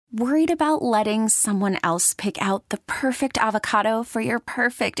Worried about letting someone else pick out the perfect avocado for your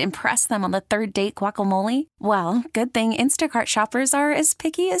perfect impress them on the third date guacamole? Well, good thing Instacart shoppers are as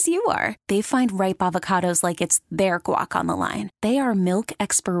picky as you are. They find ripe avocados like it's their guac on the line. They are milk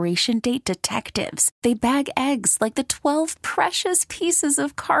expiration date detectives. They bag eggs like the 12 precious pieces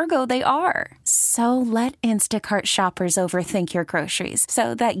of cargo they are. So let Instacart shoppers overthink your groceries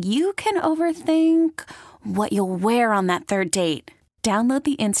so that you can overthink what you'll wear on that third date. Download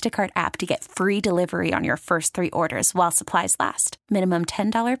the Instacart app to get free delivery on your first 3 orders while supplies last. Minimum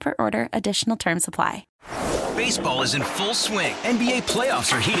 $10 per order. Additional terms apply. Baseball is in full swing. NBA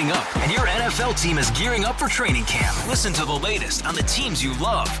playoffs are heating up, and your NFL team is gearing up for training camp. Listen to the latest on the teams you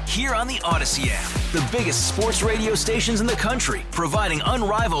love here on the Odyssey app. The biggest sports radio stations in the country, providing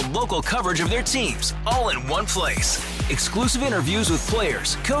unrivaled local coverage of their teams, all in one place. Exclusive interviews with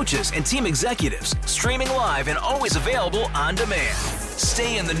players, coaches, and team executives, streaming live and always available on demand.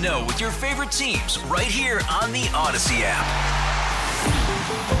 Stay in the know with your favorite teams right here on the Odyssey app.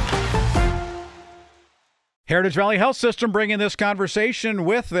 Heritage Valley Health System bringing this conversation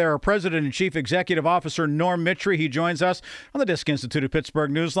with their President and Chief Executive Officer, Norm Mitry. He joins us on the Disc Institute of Pittsburgh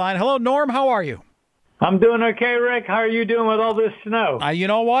Newsline. Hello, Norm. How are you? I'm doing okay, Rick. How are you doing with all this snow? You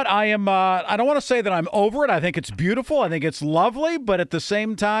know what? I am. I don't want to say that I'm over it. I think it's beautiful. I think it's lovely. But at the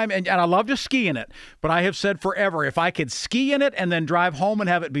same time, and I love to ski in it. But I have said forever, if I could ski in it and then drive home and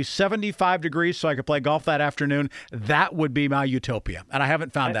have it be 75 degrees so I could play golf that afternoon, that would be my utopia. And I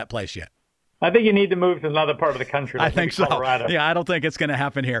haven't found that place yet. I think you need to move to another part of the country. I think so. Colorado. Yeah, I don't think it's going to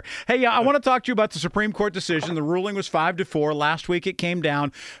happen here. Hey, I want to talk to you about the Supreme Court decision. The ruling was 5-4. Last week it came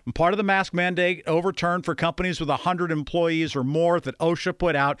down. Part of the mask mandate overturned for companies with 100 employees or more that OSHA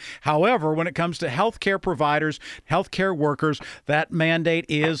put out. However, when it comes to healthcare providers, healthcare workers, that mandate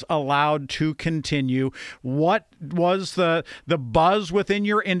is allowed to continue. What was the buzz within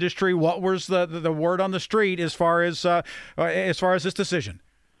your industry? What was the word on the street as far as this decision?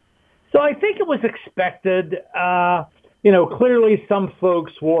 So I think it was expected. Clearly some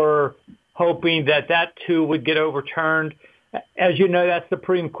folks were hoping that too would get overturned. As you know, that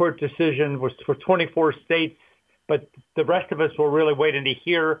Supreme Court decision was for 24 states, but the rest of us were really waiting to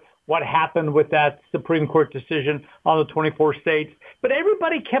hear what happened with that Supreme Court decision on the 24 states. But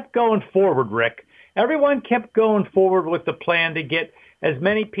everybody kept going forward, Rick. Everyone kept going forward with the plan to get as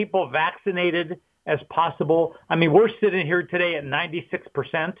many people vaccinated as possible. I mean, we're sitting here today at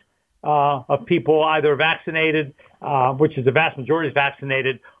 96%. Of people either vaccinated, which is the vast majority is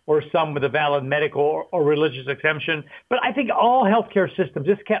vaccinated, or some with a valid medical or religious exemption. But I think all healthcare systems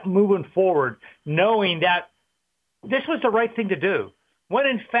just kept moving forward, knowing that this was the right thing to do. When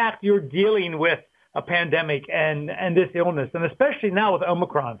in fact you're dealing with a pandemic and this illness, and especially now with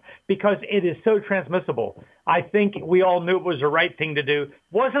Omicron, because it is so transmissible. I think we all knew it was the right thing to do.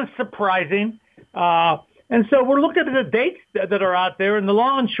 Wasn't surprising. And so we're looking at the dates that are out there, and the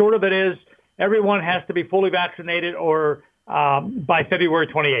long and short of it is everyone has to be fully vaccinated or by February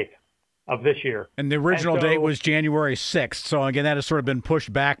 28th of this year. And the original date was January 6th. So, again, that has sort of been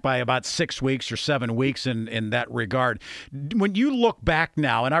pushed back by about 6 weeks or 7 weeks in that regard. When you look back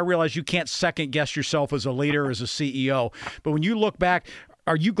now, and I realize you can't second-guess yourself as a leader, as a CEO, but when you look back,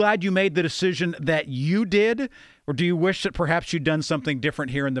 are you glad you made the decision that you did, or do you wish that perhaps you'd done something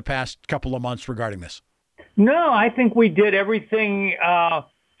different here in the past couple of months regarding this? No, I think we did everything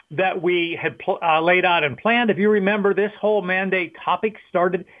that we had laid out and planned. If you remember, this whole mandate topic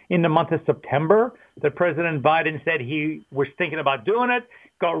started in the month of September. That President Biden said he was thinking about doing it,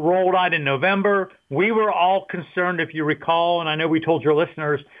 got rolled out in November. We were all concerned, if you recall, and I know we told your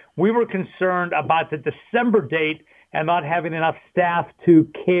listeners, we were concerned about the December date and not having enough staff to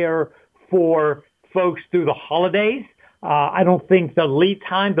care for folks through the holidays. I don't think the lead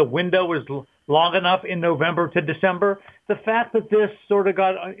time, the window was long enough in November to December. The fact that this sort of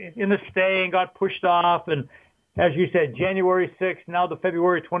got in the stay and got pushed off, and as you said, January 6th, now the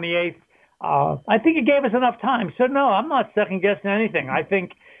February 28th, I think it gave us enough time. So no, I'm not second guessing anything. I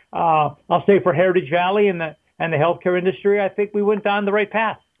think I'll say for Heritage Valley and the healthcare industry, I think we went down the right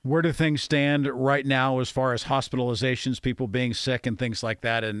path. Where do things stand right now as far as hospitalizations, people being sick and things like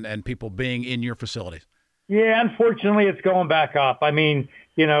that, and people being in your facilities? Yeah, unfortunately, it's going back up. I mean,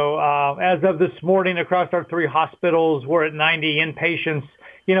 as of this morning, across our 3 hospitals, we're at 90 inpatients.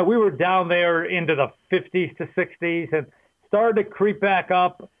 We were down there into the 50s to 60s and started to creep back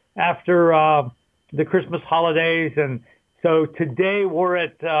up after the Christmas holidays. And so today we're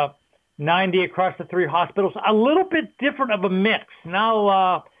at 90 across the 3 hospitals. A little bit different of a mix.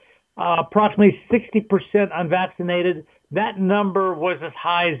 Now, approximately 60% unvaccinated. That number was as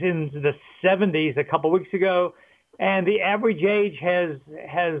high as in the 70s a couple weeks ago. and the average age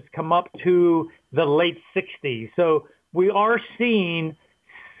has come up to the late 60s. So we are seeing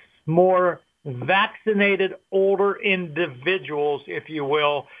more vaccinated older individuals, if you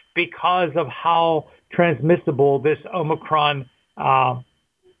will, because of how transmissible this Omicron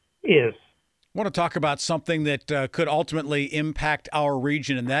is. I want to talk about something that could ultimately impact our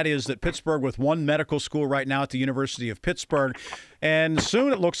region, and that is that Pittsburgh, with one medical school right now at the University of Pittsburgh, and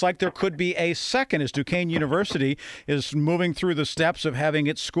soon it looks like there could be a second, as Duquesne University is moving through the steps of having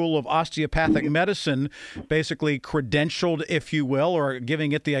its School of Osteopathic Medicine basically credentialed, if you will, or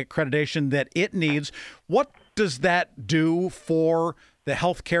giving it the accreditation that it needs. What does that do for the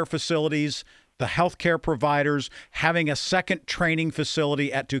healthcare facilities, the healthcare providers, having a second training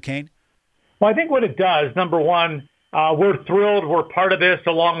facility at Duquesne? Well, I think what it does, number one, we're thrilled. We're part of this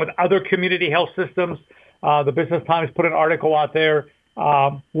along with other community health systems. The Business Times put an article out there.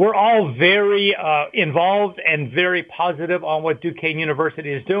 We're all very involved and very positive on what Duquesne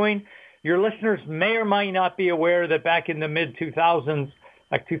University is doing. Your listeners may or may not be aware that back in the mid-2000s,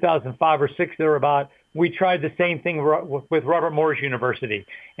 like 2005 or 6 thereabout, we tried the same thing with Robert Morris University,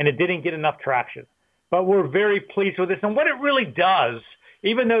 and it didn't get enough traction. But we're very pleased with this. And what it really does,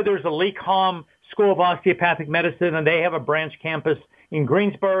 even though there's a LECOM School of Osteopathic Medicine and they have a branch campus in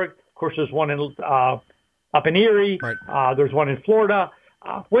Greensburg, of course there's one in up in Erie, right. There's one in Florida.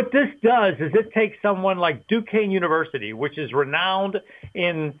 What this does is it takes someone like Duquesne University, which is renowned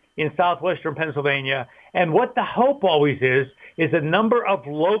in southwestern Pennsylvania, and what the hope always is a number of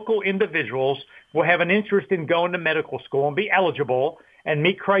local individuals will have an interest in going to medical school and be eligible and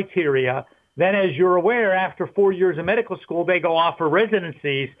meet criteria. Then, as you're aware, after 4 years of medical school, they go off for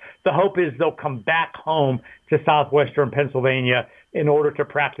residencies. The hope is they'll come back home to southwestern Pennsylvania in order to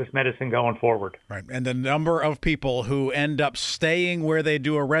practice medicine going forward. Right. And the number of people who end up staying where they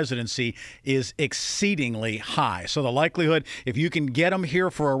do a residency is exceedingly high. So the likelihood, if you can get them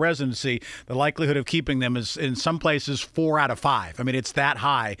here for a residency, the likelihood of keeping them is in some places 4 out of 5. I mean, it's that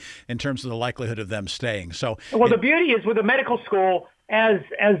high in terms of the likelihood of them staying. So, well, the beauty is with a medical school, as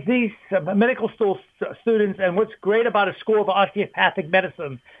these medical school students, and what's great about a School of Osteopathic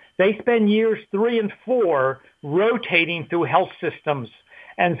Medicine, they spend years 3 and 4 rotating through health systems.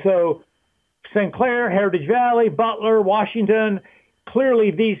 And so St. Clair, Heritage Valley, Butler, Washington, clearly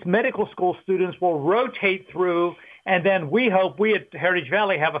these medical school students will rotate through. And then we hope, we at Heritage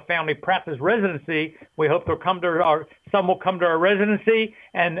Valley have a family practice residency. We hope some will come to our residency.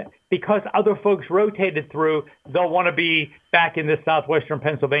 And because other folks rotated through, they'll want to be back in this southwestern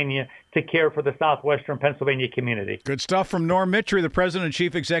Pennsylvania to care for the southwestern Pennsylvania community. Good stuff from Norm Mitry, the President and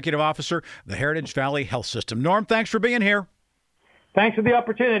Chief Executive Officer, the Heritage Valley Health System. Norm, thanks for being here. Thanks for the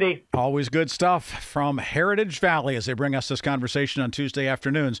opportunity. Always good stuff from Heritage Valley as they bring us this conversation on Tuesday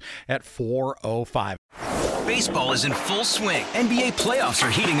afternoons at 4:05. Baseball is in full swing. NBA playoffs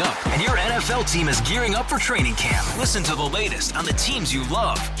are heating up, and your NFL team is gearing up for training camp. Listen to the latest on the teams you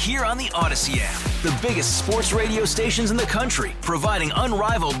love here on the Odyssey app. The biggest sports radio stations in the country, providing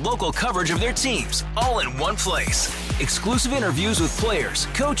unrivaled local coverage of their teams, all in one place. Exclusive interviews with players,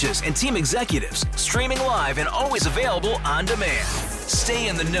 coaches, and team executives, streaming live and always available on demand. Stay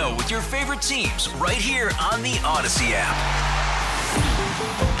in the know with your favorite teams right here on the Odyssey app.